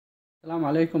আসসালামু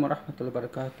আলাইকুম রহমতুল্লাহ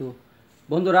বারকাতু।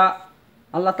 বন্ধুরা,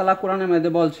 আল্লাহ তালা কোরআনের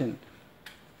মধ্যে বলছেন,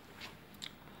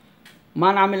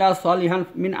 মান আমিলা সলিহান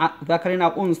মিন যাকারিন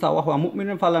আও উনসা ওয়া হুয়া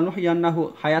মুমিনুন ফালানুহইয়ান্নাহু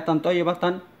হায়াতান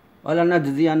তাইয়্যিবাতান ওয়া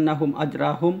লানাজজিয়ান্নাহুম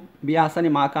আজরাহুম বিআহসানি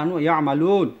মা কানু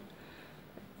ইয়ামালুন।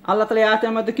 আল্লাহ তালা এই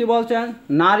আয়াতের মধ্যে কি বলছেন?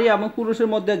 নারী এবং পুরুষের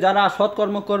মধ্যে যারা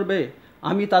সৎকর্ম করবে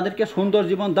আমি তাদেরকে সুন্দর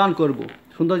জীবন দান করব,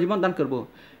 সুন্দর জীবন দান করব,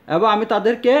 এবং আমি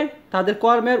তাদেরকে তাদের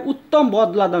কর্মের উত্তম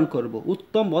বদলা দান করব,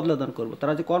 উত্তম বদলা দান করব।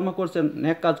 তারা যে কর্ম করছে,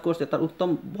 নেক কাজ করছে, তার উত্তম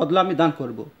বদলা আমি দান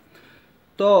করব।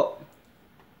 তো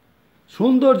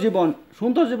সুন্দর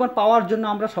জীবন পাওয়ার জন্য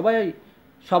আমরা সবাই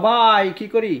সবাই কি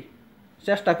করি?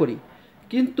 চেষ্টা করি,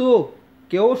 কিন্তু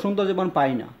কেউ সুন্দর জীবন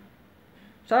পাই না।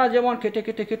 সারা জীবন কেটে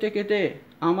কেটে কেটে কেটে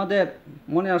আমাদের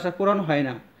মনে আশা পূরণ হয়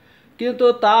না, কিন্তু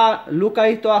তা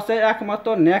লুকায়িত আছে একমাত্র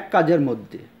নেক কাজের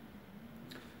মধ্যে।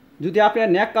 যদি আপনি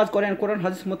নেক কাজ করেন কোরআন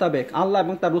হাদিস মোতাবেক, আল্লাহ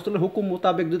এবং তার রসুলের হুকুম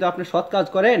মোতাবেক যদি আপনি সৎ কাজ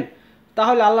করেন,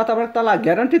 তাহলে আল্লাহ তাআলা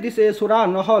গ্যারান্টি দিছে। সূরা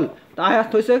নহল আয়াত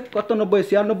হয়েছে কত?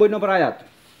 96 নম্বর আয়াত।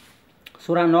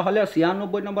 সূরা নহলের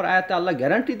 96 নম্বর আয়াতে আল্লাহ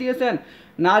গ্যারান্টি দিয়েছেন,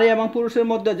 নারী এবং পুরুষের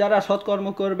মধ্যে যারা সৎকর্ম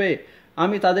করবে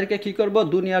আমি তাদেরকে কি করব?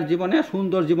 দুনিয়ার জীবনে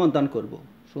সুন্দর জীবন দান করব,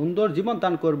 সুন্দর জীবন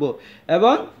দান করব।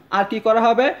 এবং আর কি করা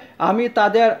হবে? আমি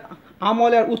তাদের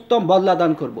আমলের উত্তম বদলা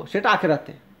দান করব, সেটা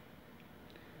আখিরাতে।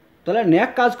 তাহলে নেক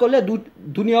কাজ করলে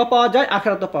দুনিয়াও পাওয়া যায়,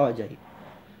 আখিরাতও পাওয়া যায়।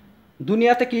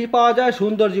 দুনিয়াতে কি পাওয়া যায়?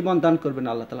 সুন্দর জীবন দান করবেন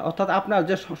আল্লাহ তাআলা। অর্থাৎ আপনার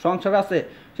যে সংসার আছে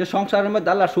সে সংসারের মধ্যে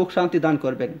আল্লাহ সুখ শান্তি দান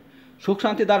করবেন, সুখ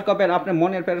শান্তি দান করবেন, আপনার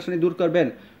মনের পেরেশানি দূর করবেন,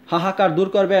 হাহাকার দূর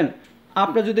করবেন।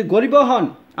 আপনি যদি গরিবও হন,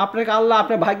 আপনাকে আল্লাহ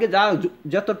আপনার ভাগ্যে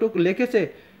যতটুকু লিখেছে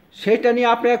সেইটা নিয়ে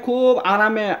আপনি খুব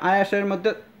আরামে আয়াসের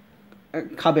মধ্যে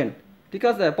খাবেন, ঠিক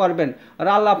আছে, পারবেন। আর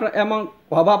আল্লাহ আপনার এমন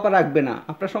অভাব রাখবে না,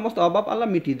 আপনার সমস্ত অভাব আল্লাহ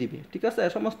মিটিয়ে দিবে, ঠিক আছে,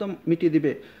 সমস্ত মিটিয়ে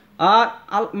দিবে।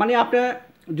 আর মানে আপনি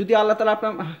যদি আল্লাহ তাআলা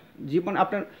আপনার জীবন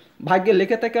আপনার ভাগ্যে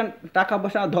লিখে থাকেন টাকা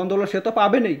পয়সা ধন দৌলত, সে তো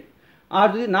পাবেনই। আর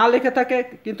যদি না লিখে থাকে,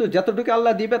 কিন্তু যতটুকু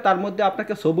আল্লাহ দিবে তার মধ্যে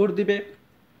আপনাকে সবুর দিবে,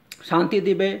 শান্তি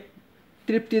দিবে,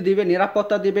 তৃপ্তি দিবে,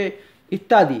 নিরাপত্তা দিবে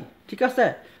ইত্যাদি, ঠিক আছে।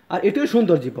 আর এটাই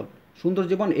সুন্দর জীবন। সুন্দর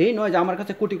জীবন এই নয় যে আমার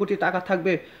কাছে কোটি কোটি টাকা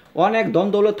থাকবে, অনেক ধন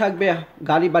দৌলত থাকবে,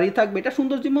 গাড়ি বাড়ি থাকবে, এটা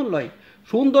সুন্দর জীবন নয়।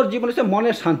 সুন্দর জীবন হচ্ছে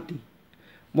মনের শান্তি,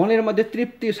 মনের মধ্যে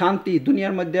তৃপ্তি, শান্তি।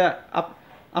 দুনিয়ার মধ্যে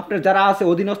আপনার যারা আছে,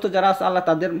 অধীনস্থ যারা আছে, আল্লাহ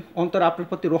তাদের অন্তর আপনার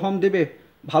প্রতি রহম দেবে,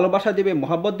 ভালোবাসা দিবে,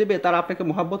 মহব্বত দিবে, তারা আপনাকে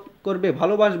মহব্বত করবে,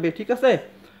 ভালোবাসবে, ঠিক আছে।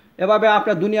 এভাবে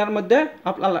আপনার দুনিয়ার মধ্যে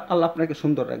আল্লাহ আপনাকে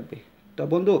সুন্দর রাখবে। তো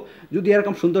বন্ধু, যদি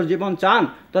এরকম সুন্দর জীবন চান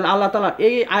তাহলে আল্লাহ তাআলা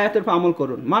এই আয়াতের উপর আমল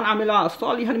করুন। মান আমিলা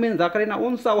সলিহান মিন যাকারিন আও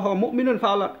উনসা ওয়া হুয়া মুমিনুন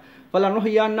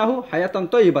ফালানুহইয়ান্নাহু হায়াতান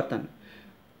তাইয়্যিবাতান।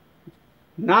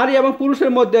 নারী এবং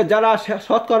পুরুষের মধ্যে যারা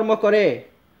সৎকর্ম করে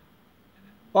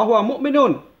ওয়া হুয়া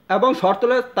মুমিনুন, এবং শর্ত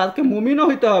হলে তাকে মুমিনও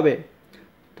হইতে হবে,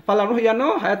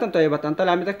 ফালানুহইয়ান্নাহু হায়াতান তাইয়্যিবাতান,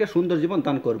 তাহলে আমি তাকে সুন্দর জীবন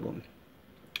দান করব।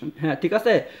 হ্যাঁ, ঠিক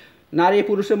আছে। নারী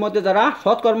পুরুষের মধ্যে যারা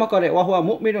সৎকর্ম করে ওয়া হুয়া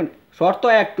মুমিনুন, শর্ত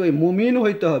একটাই, মুমিন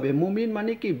হইতে হবে। মুমিন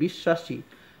মানে কি? বিশ্বাসী,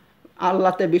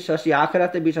 আল্লাহতে বিশ্বাসী,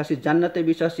 আখিরাতে বিশ্বাসী, জান্নাতে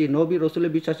বিশ্বাসী, নবী রসুলে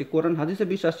বিশ্বাসী, কোরআন হাদিসে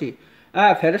বিশ্বাসী,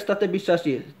 হ্যাঁ, ফেরেশতাতে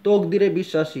বিশ্বাসী, তকদিরে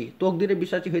বিশ্বাসী। তকদিরে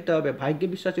বিশ্বাসী হইতে হবে, ভাগ্যে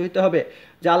বিশ্বাসী হইতে হবে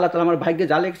যে আল্লাহ তাআলা আমার ভাগ্যে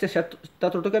যা লিখেছে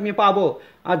ততটুকু আমি পাবো,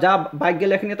 আর যা ভাগ্যে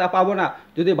লেখেনি তা পাবো না।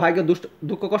 যদি ভাগ্যে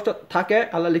দুঃখ কষ্ট থাকে,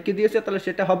 আল্লাহ লিখে দিয়েছে, তাহলে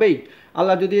সেটা হবেই।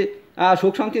 আল্লাহ যদি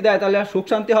সুখ শান্তি দেয়, তাহলে সুখ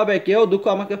শান্তি হবে। কেউ দুঃখ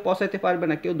আমাকে পৌঁছাইতে পারবে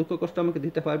না, কেউ দুঃখ কষ্ট আমাকে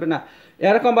দিতে পারবে না।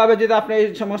 এরকমভাবে যদি আপনি এই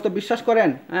সমস্ত বিশ্বাস করেন,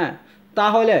 হ্যাঁ,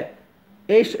 তাহলে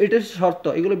এটা শর্ত,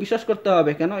 এগুলো বিশ্বাস করতে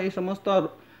হবে। কেন? এই সমস্ত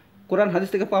কোরআন হাদিস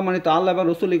থেকে প্রমাণিত, আল্লাহ এবং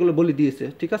রসুল এগুলো বলে দিয়েছে,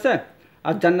 ঠিক আছে।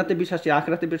 আর জান্নাতে বিশ্বাসী,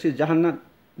 আখিরাতে বিশ্বাসী,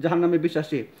 জাহান্নামে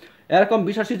বিশ্বাসী। এরকম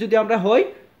বিশ্বাসী যদি আমরা হই,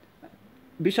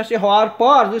 বিশ্বাসী হওয়ার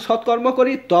পর যদি সৎকর্ম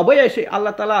করি, তবেই এসে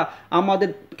আল্লাহ তাআলা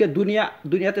আমাদেরকে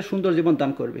দুনিয়াতে সুন্দর জীবন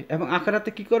দান করবে, এবং আখিরাতে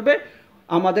কি করবে?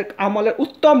 আমাদের আমলের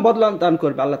উত্তম বদলা দান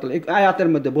করবে আল্লাহ তাআলা, এই আয়াতের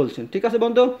মধ্যে বলছেন, ঠিক আছে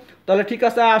বন্ধু। তাহলে ঠিক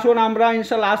আছে, আসুন আমরা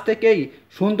ইনশাআল্লাহ আজ থেকেই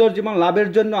সুন্দর জীবন লাভের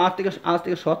জন্য আজ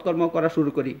থেকে সৎকর্ম করা শুরু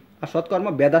করি। আর সৎকর্ম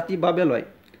বেদাতিভাবে নয়,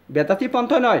 বেদাতি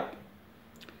পন্থা নয়।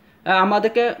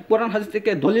 আমাদেরকে কোরআন হাদিস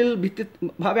থেকে দলিল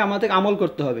ভিত্তিকভাবে আমাদেরকে আমল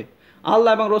করতে হবে।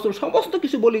 আল্লাহ এবং রসুল সমস্ত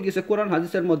কিছু বলে দিয়েছে কোরআন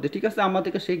হাদিসের মধ্যে, ঠিক আছে।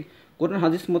 আমাদেরকে সেই কোরআন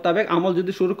হাদিস মোতাবেক আমল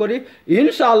যদি শুরু করি,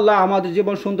 ইনশাআল্লাহ আমাদের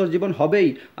জীবন সুন্দর জীবন হবেই।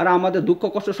 আর আমাদের দুঃখ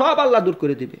কষ্ট সব আল্লাহ দূর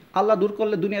করে দিবে। আল্লাহ দূর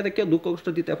করলে দুনিয়াতে কেউ দুঃখ কষ্ট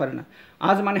দিতে পারে না।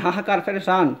 আজ মানে হাহাকার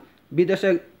পেরেশান, বিদেশে,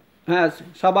 হ্যাঁ,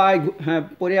 সবাই, হ্যাঁ,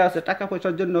 পড়ে আছে টাকা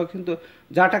পয়সার জন্য, কিন্তু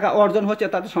যা টাকা অর্জন হচ্ছে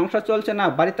তাতে সংসার চলছে না,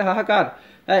 বাড়িতে হাহাকার।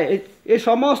 হ্যাঁ, এই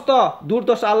সমস্ত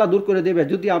দুর্দশা আল্লাহ দূর করে দেবে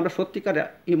যদি আমরা সত্যিকারে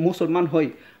মুসলমান হই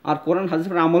আর কোরআন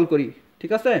হাদিসের আমল করি,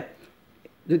 ঠিক আছে।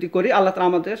 যদি করি, আল্লাহ তাআলা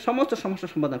আমাদের সমস্ত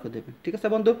সমস্যার সমাধান করে দেবেন, ঠিক আছে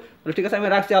বন্ধু। ঠিক আছে, আমি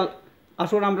রাখছি।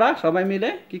 আসুন আমরা সবাই মিলে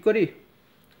কি করি?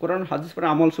 কোরআন হাদিস পরে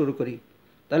আমল শুরু করি,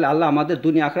 তাহলে আল্লাহ আমাদের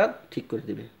দুনিয়া আখিরাত ঠিক করে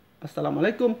দেবে। আসসালামু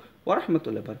আলাইকুম ওয়া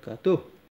রাহমাতুল্লাহি ওয়া বারাকাতুহু।